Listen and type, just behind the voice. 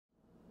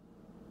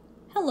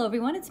Hello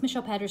everyone, it's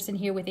Michelle Patterson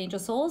here with Angel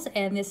Souls,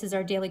 and this is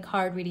our daily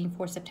card reading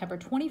for September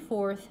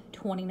 24th,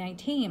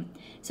 2019.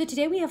 So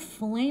today we have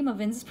Flame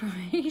of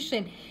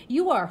Inspiration.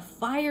 You are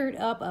fired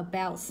up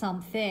about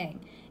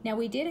something. Now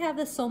we did have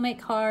the Soulmate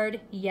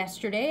card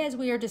yesterday. As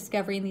we are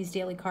discovering, these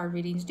daily card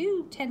readings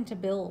do tend to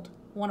build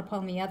one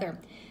upon the other.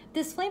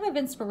 This Flame of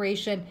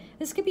Inspiration,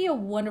 this could be a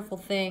wonderful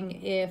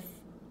thing if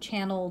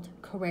channeled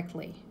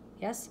correctly.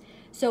 Yes?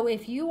 So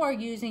if you are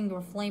using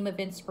your Flame of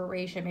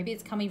Inspiration, maybe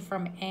it's coming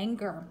from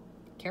anger.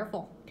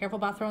 Careful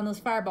about throwing those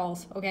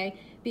fireballs, okay?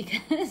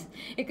 Because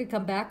it could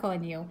come back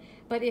on you.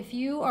 But if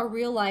you are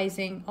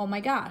realizing, oh my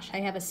gosh, I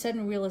have a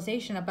sudden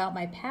realization about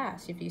my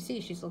past. If you see,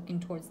 she's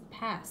looking towards the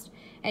past,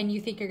 and you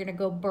think you're gonna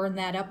go burn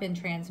that up and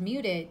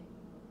transmute it.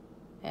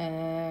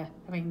 I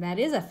mean, that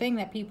is a thing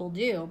that people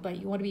do, but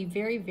you wanna be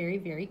very, very,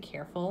 very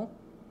careful.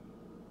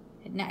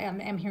 Now,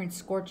 I'm hearing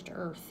scorched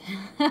earth.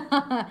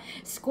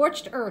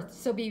 Scorched earth,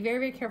 so be very,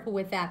 very careful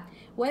with that.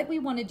 What we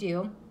wanna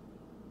do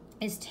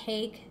is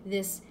take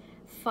this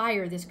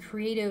fire, this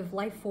creative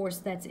life force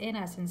that's in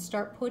us, and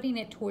start putting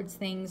it towards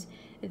things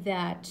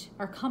that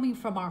are coming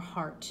from our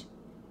heart.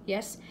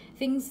 Yes,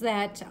 things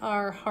that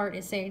our heart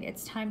is saying,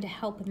 it's time to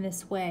help in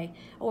this way,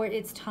 or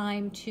it's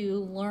time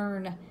to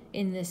learn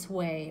in this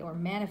way, or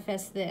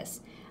manifest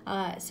this.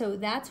 So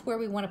that's where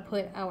we want to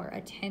put our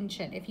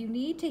attention. If you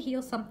need to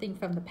heal something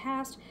from the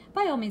past,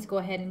 by all means go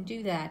ahead and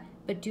do that,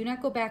 but do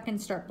not go back and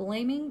start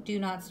blaming. Do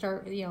not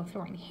start,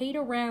 throwing hate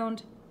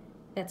around.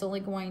 That's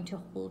only going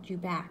to hold you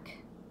back.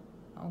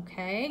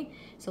 Okay,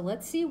 so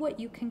let's see what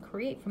you can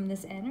create from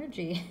this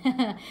energy.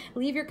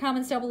 Leave your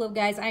comments down below,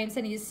 guys. I am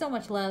sending you so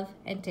much love,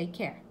 and take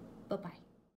care. Bye-bye.